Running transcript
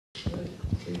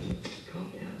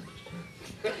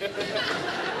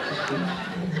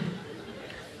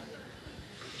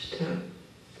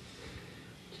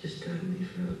Just have me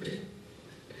for a bit.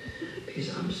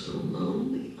 Because I'm so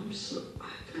lonely. I've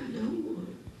got no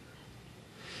one.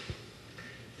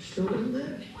 Still gonna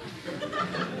live. I've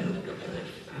got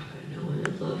no one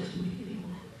that loves me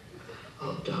anymore.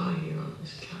 I'll die here on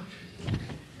this couch with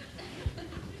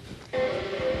you.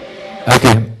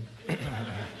 Okay.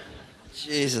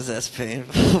 Jesus, that's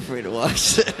painful for me to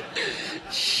watch.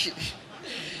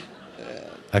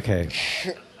 Okay.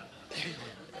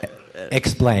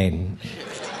 Explain.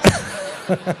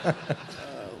 Oh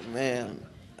man,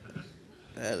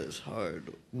 that is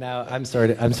hard. Now, I'm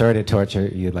sorry to torture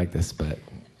you like this, but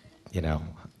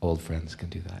old friends can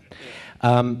do that.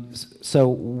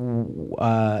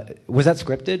 Was that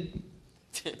scripted?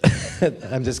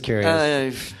 I'm just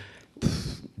curious.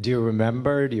 Do you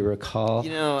remember? Do you recall?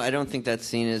 I don't think that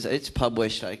scene is. It's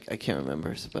published. I can't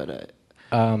remember, but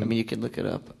I mean, you can look it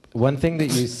up. One thing that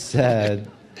you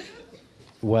said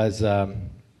was, okay.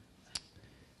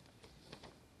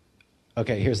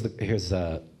 Here's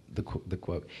the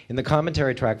quote in the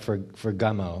commentary track for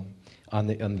Gummo on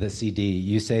the CD.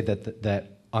 You say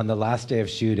that on the last day of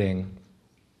shooting,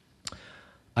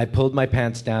 I pulled my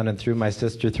pants down and threw my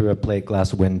sister through a plate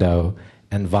glass window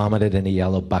and vomited in a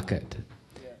yellow bucket.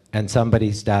 And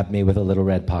somebody stabbed me with a little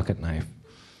red pocket knife.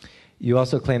 You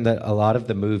also claim that a lot of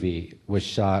the movie was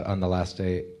shot on the last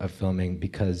day of filming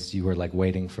because you were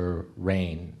waiting for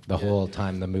rain the whole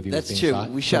time the movie was being shot.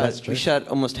 That's true. We shot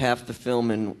almost half the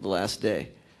film in the last day.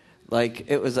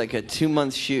 It was like a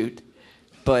 2-month shoot,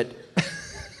 but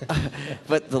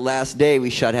the last day we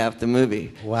shot half the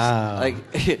movie. Wow.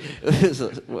 It was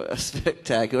a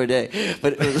spectacular day.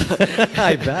 But it was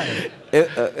I bet.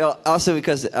 Also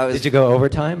because I was... Did you go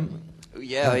overtime?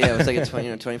 Yeah, it was like a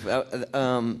 20.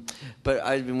 But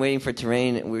I'd been waiting for it to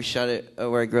rain, and we shot it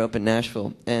where I grew up in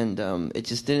Nashville, and it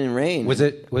just didn't rain. Was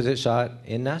it shot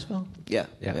in Nashville? Yeah.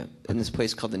 In this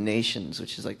place called the Nations,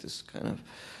 which is like this kind of...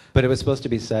 But it was supposed to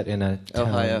be set in a town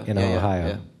Ohio.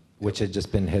 Ohio, which had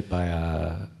just been hit by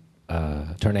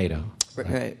a tornado.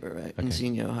 Right. Okay. In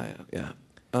Xenia, Ohio, yeah.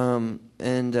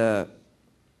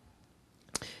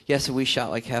 So we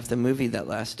shot like half the movie that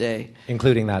last day.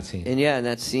 Including that scene. And in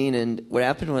that scene. And what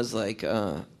happened was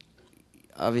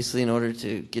obviously in order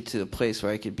to get to a place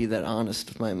where I could be that honest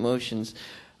with my emotions,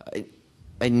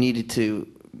 I needed to,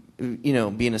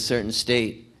 be in a certain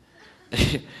state.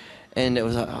 And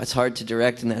it's hard to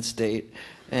direct in that state.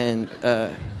 And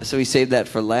so we saved that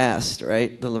for last,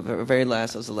 right? The very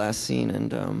last, that was the last scene.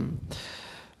 And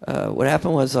what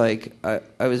happened was I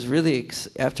was really,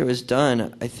 after it was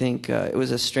done, I think it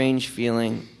was a strange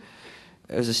feeling.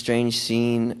 It was a strange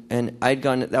scene. And I'd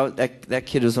gone, that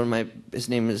kid was his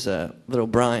name is Little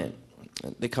Brian.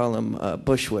 They call him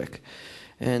Bushwick.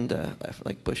 And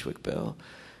like Bushwick Bill.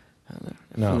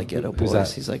 From the Ghetto Boys. That?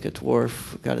 He's like a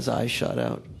dwarf, got his eyes shot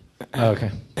out. Oh,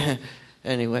 okay.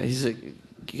 Anyway, he's a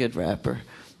good rapper.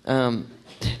 But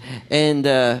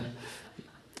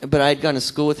I'd gone to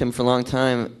school with him for a long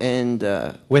time, and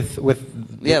with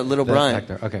Little Brian,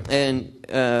 actor. Okay, and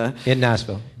in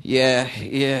Nashville. Yeah,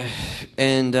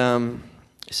 and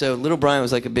so Little Brian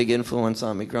was like a big influence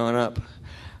on me growing up.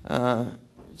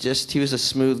 He was a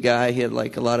smooth guy. He had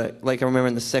like a lot of I remember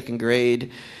in the second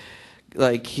grade,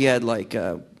 he had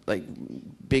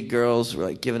big girls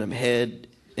were giving him head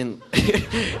in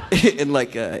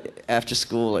after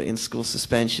school, in school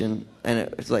suspension, and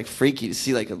it was freaky to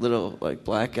see a little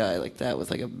black guy like that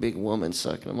with a big woman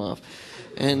sucking him off,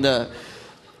 and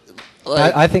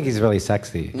I think he's really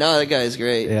sexy. No, that guy is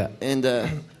great. Yeah, and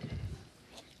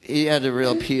he had a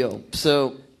real appeal.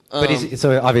 So, but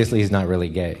so obviously he's not really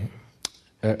gay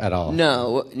at all.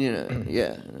 No,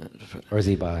 yeah. Or is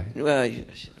he bi? Well,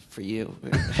 for you.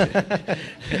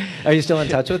 Are you still in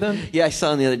touch with him? Yeah, I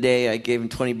saw him the other day. I gave him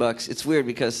 $20. It's weird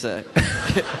because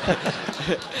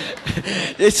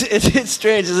it's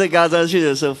strange. It's God's honest truth. It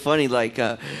was so funny.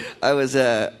 I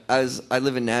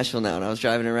live in Nashville now, and I was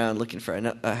driving around looking for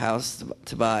a house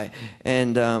to buy,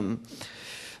 and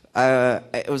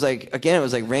it was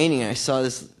raining, and I saw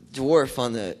this dwarf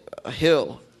on a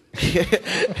hill.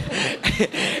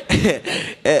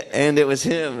 And it was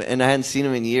him, and I hadn't seen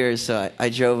him in years, so I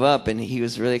drove up, and he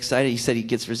was really excited. He said he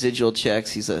gets residual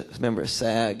checks. He's a member of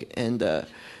SAG, and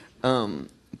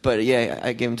but yeah,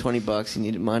 I gave him $20. He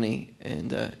needed money,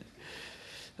 and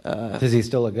does he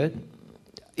still look good?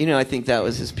 I think that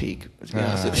was his peak, to be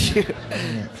honest with you.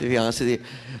 To be honest with you,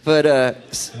 but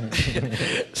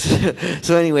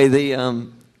so anyway, the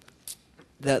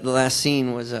last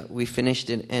scene was we finished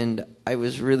it, and I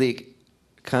was really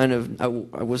kind of I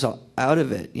was out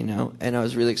of it, you know, and I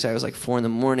was really excited. It was like 4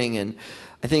 a.m, and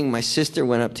I think my sister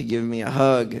went up to give me a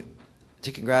hug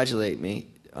to congratulate me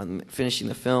on finishing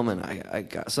the film, and I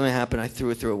got something happened. I threw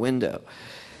it through a window,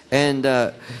 and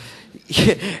and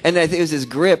I think it was this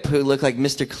grip who looked like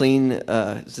Mr. Clean,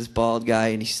 this bald guy,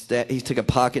 and he took a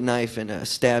pocket knife and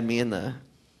stabbed me in the.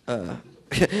 I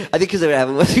think because it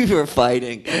happened when we were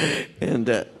fighting, and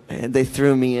they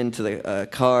threw me into the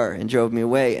car and drove me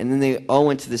away. And then they all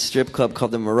went to this strip club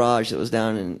called the Mirage that was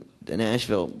down in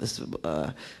Nashville. This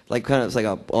like kind of it's like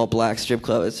a all black strip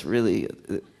club. It's really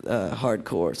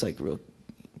hardcore. It's like real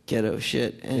ghetto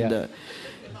shit. And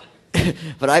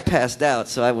but I passed out,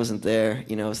 so I wasn't there.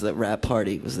 You know, so that rap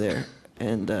party was there,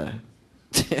 and that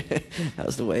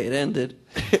was the way it ended.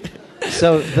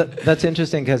 So that's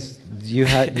interesting because you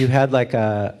had like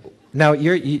a now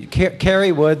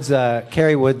Kerry Woods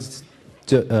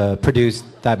produced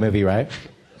that movie, right?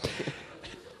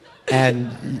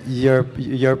 And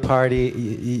your party,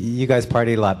 you guys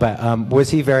partied a lot, but was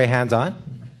he very hands-on?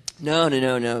 No.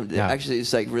 Actually,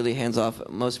 it's like really hands-off.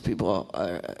 Most people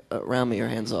around me are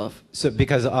hands-off. So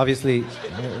because obviously,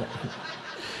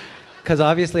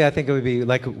 I think it would be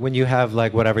like when you have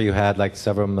like whatever you had, like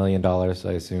several $1 million,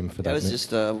 I assume, for that. That was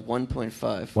just 1.5.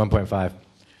 1.5.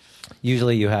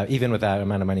 Usually you have, even with that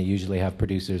amount of money, you usually have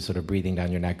producers sort of breathing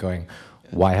down your neck going,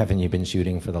 why haven't you been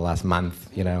shooting for the last month,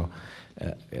 you know?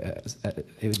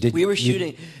 We were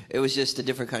shooting. It was just a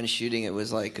different kind of shooting. It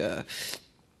was like I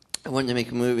wanted to make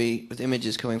a movie with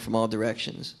images coming from all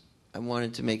directions. I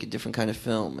wanted to make a different kind of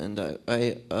film, and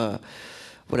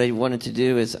what I wanted to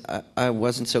do is I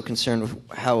wasn't so concerned with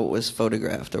how it was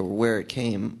photographed or where it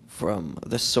came from,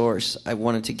 the source. I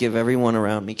wanted to give everyone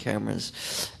around me cameras,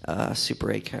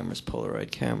 Super 8 cameras,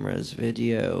 Polaroid cameras,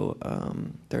 video,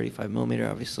 35 millimeter,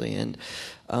 obviously, and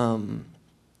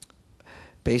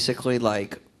basically,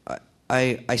 like,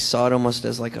 I saw it almost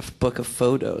as like a book of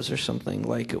photos or something.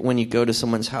 Like when you go to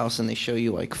someone's house and they show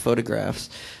you like photographs,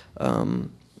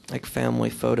 like family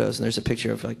photos, and there's a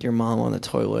picture of like your mom on the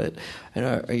toilet,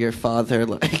 and or your father,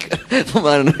 like I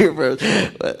don't know your birth,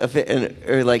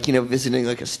 or like, you know, visiting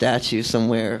like a statue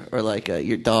somewhere, or like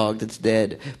your dog that's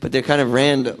dead, but they're kind of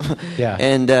random. Yeah.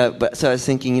 And but so I was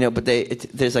thinking, you know, but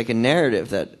there's like a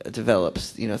narrative that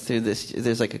develops, you know, through this.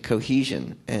 There's like a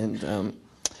cohesion, and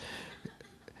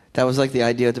that was like the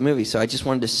idea of the movie. So I just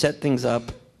wanted to set things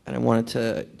up, and I wanted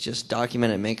to just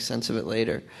document it and make sense of it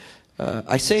later.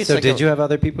 I say it's so like did you have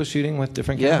other people shooting with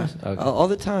different cameras? Yeah, Okay. all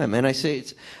the time. And I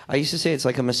used to say it's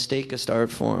like a mistakist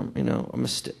art form. You know, I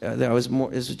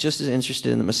was just as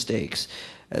interested in the mistakes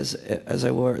as I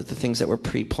were the things that were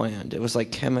pre-planned. It was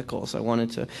like chemicals. I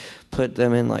wanted to put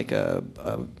them in like a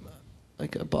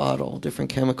bottle,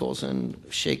 different chemicals, and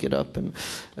shake it up and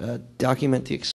document the experience.